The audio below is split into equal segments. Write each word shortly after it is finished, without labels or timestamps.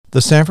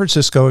The San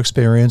Francisco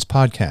Experience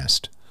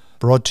Podcast,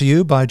 brought to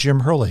you by Jim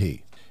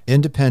Herlihy,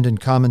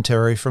 independent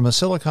commentary from a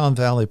Silicon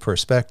Valley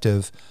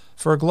perspective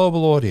for a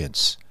global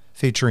audience,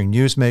 featuring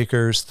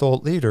newsmakers,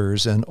 thought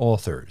leaders, and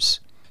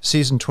authors.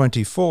 Season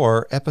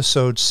 24,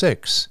 Episode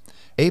 6,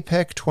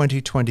 APEC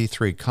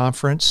 2023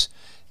 Conference,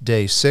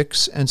 Day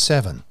 6 and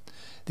 7.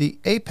 The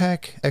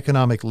APEC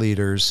Economic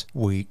Leaders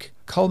Week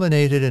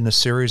culminated in a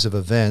series of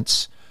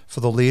events for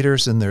the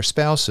leaders and their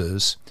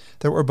spouses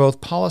that were both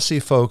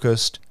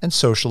policy-focused and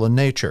social in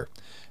nature.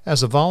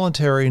 As a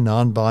voluntary,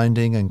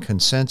 non-binding, and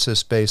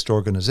consensus-based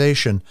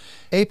organization,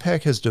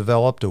 APEC has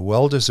developed a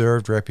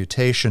well-deserved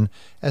reputation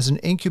as an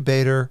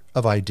incubator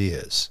of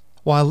ideas.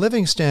 While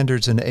living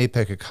standards in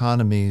APEC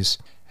economies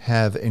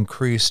have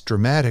increased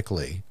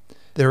dramatically,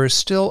 there is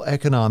still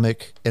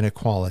economic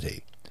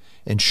inequality.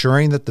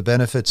 Ensuring that the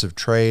benefits of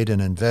trade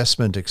and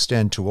investment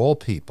extend to all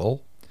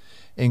people,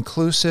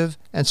 inclusive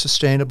and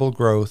sustainable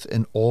growth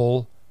in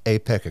all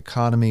APEC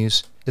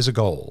economies is a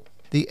goal.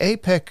 The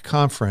APEC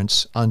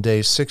conference on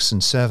days 6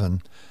 and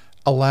 7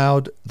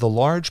 allowed the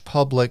large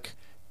public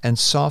and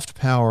soft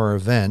power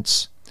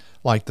events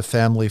like the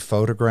family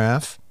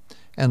photograph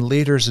and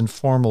leaders'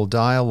 informal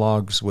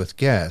dialogues with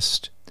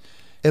guests.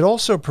 It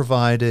also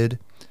provided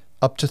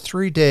up to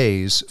 3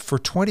 days for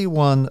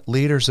 21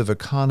 leaders of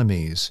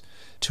economies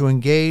to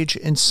engage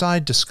in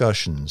side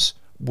discussions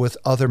with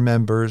other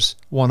members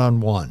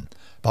one-on-one,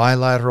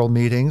 bilateral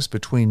meetings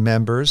between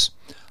members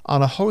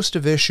on a host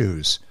of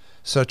issues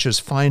such as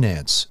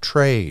finance,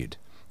 trade,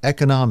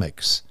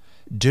 economics,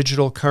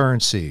 digital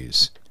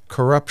currencies,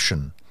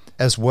 corruption,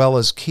 as well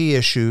as key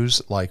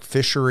issues like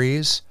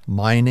fisheries,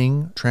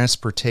 mining,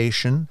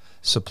 transportation,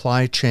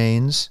 supply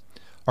chains,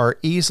 are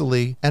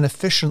easily and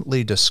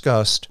efficiently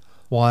discussed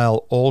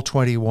while all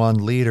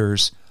 21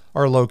 leaders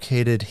are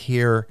located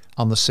here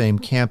on the same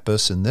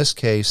campus, in this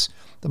case,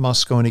 the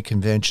Moscone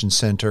Convention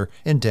Center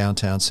in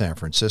downtown San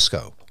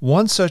Francisco.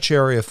 One such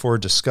area for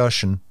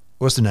discussion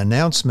was an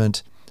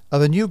announcement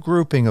of a new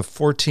grouping of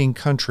 14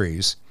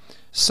 countries,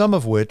 some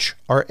of which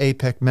are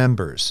APEC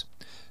members.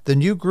 The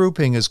new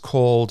grouping is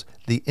called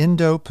the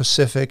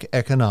Indo-Pacific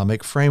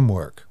Economic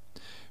Framework.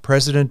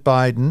 President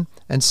Biden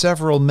and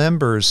several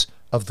members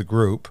of the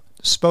group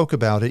spoke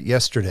about it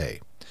yesterday.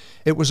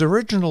 It was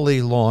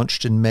originally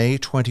launched in May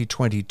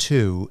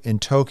 2022 in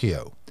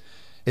Tokyo.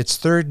 Its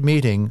third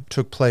meeting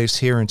took place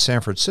here in San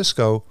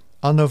Francisco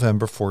on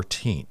November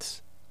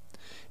 14th.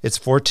 Its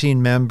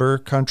 14 member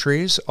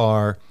countries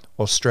are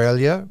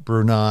Australia,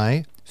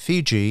 Brunei,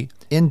 Fiji,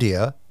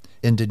 India,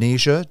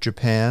 Indonesia,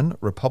 Japan,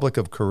 Republic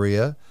of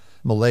Korea,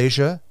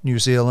 Malaysia, New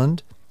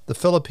Zealand, the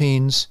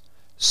Philippines,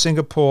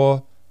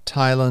 Singapore,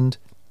 Thailand,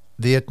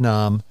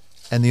 Vietnam,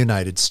 and the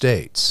United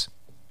States.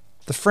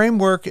 The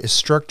framework is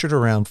structured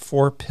around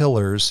 4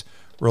 pillars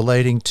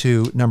relating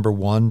to number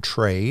 1,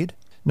 trade,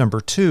 number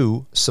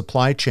 2,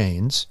 supply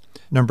chains,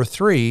 number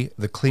 3,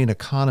 the clean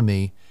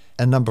economy,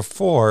 and number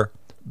 4,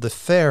 the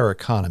fair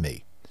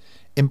economy.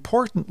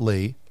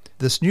 Importantly,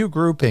 this new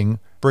grouping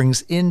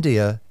brings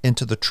India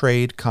into the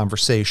trade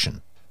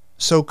conversation.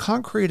 So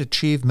concrete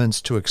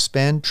achievements to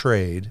expand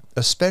trade,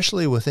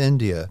 especially with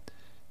India,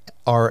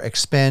 are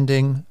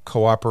expanding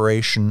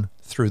cooperation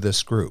through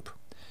this group.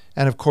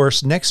 And of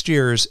course, next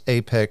year's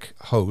APEC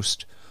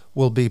host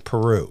will be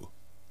Peru.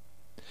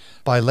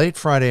 By late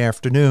Friday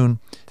afternoon,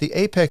 the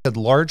APEC had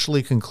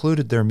largely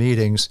concluded their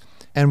meetings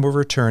and were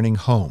returning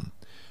home.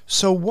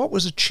 So what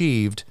was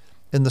achieved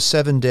in the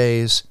 7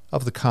 days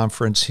of the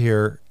conference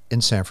here in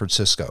San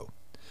Francisco?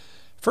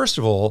 First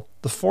of all,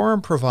 the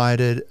forum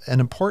provided an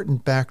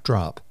important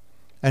backdrop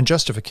and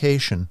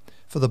justification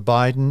for the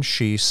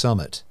Biden-Xi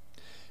summit.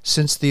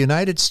 Since the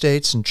United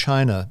States and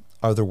China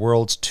are the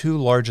world's 2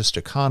 largest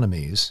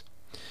economies,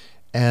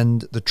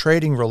 and the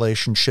trading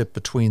relationship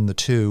between the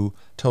two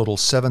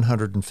totals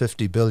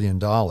 $750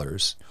 billion,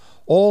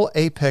 all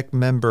APEC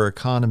member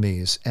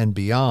economies and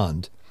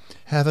beyond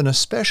have an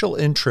especial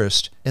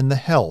interest in the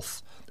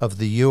health of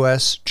the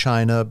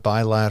U.S.-China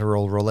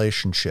bilateral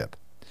relationship.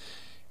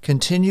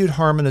 Continued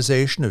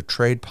harmonization of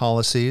trade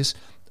policies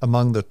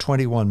among the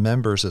 21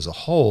 members as a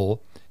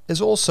whole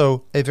is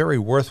also a very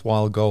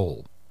worthwhile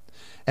goal.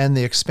 And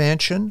the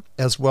expansion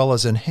as well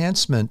as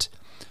enhancement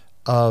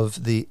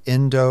of the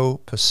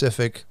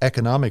Indo-Pacific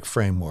Economic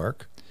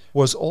Framework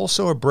was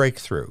also a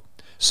breakthrough.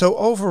 So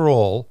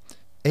overall,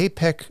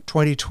 APEC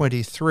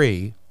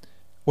 2023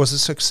 was a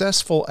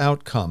successful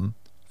outcome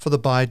for the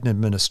Biden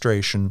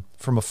administration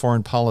from a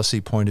foreign policy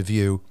point of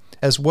view,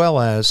 as well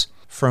as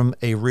from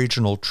a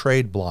regional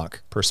trade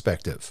bloc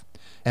perspective.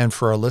 And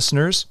for our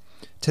listeners,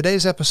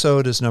 today's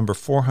episode is number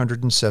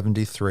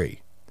 473.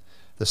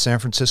 The San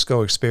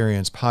Francisco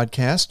Experience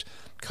Podcast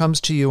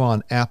comes to you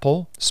on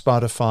Apple,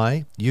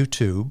 Spotify,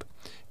 YouTube,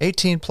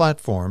 18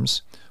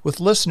 platforms, with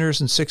listeners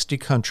in 60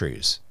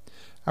 countries.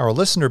 Our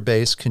listener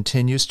base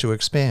continues to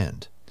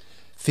expand.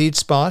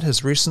 FeedSpot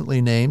has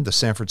recently named the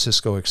San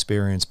Francisco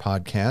Experience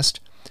Podcast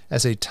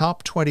as a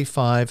top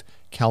 25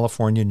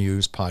 California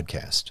news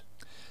podcast.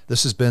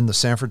 This has been the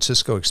San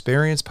Francisco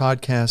Experience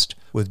Podcast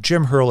with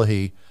Jim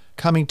Herlihy,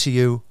 coming to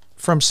you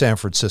from San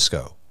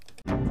Francisco.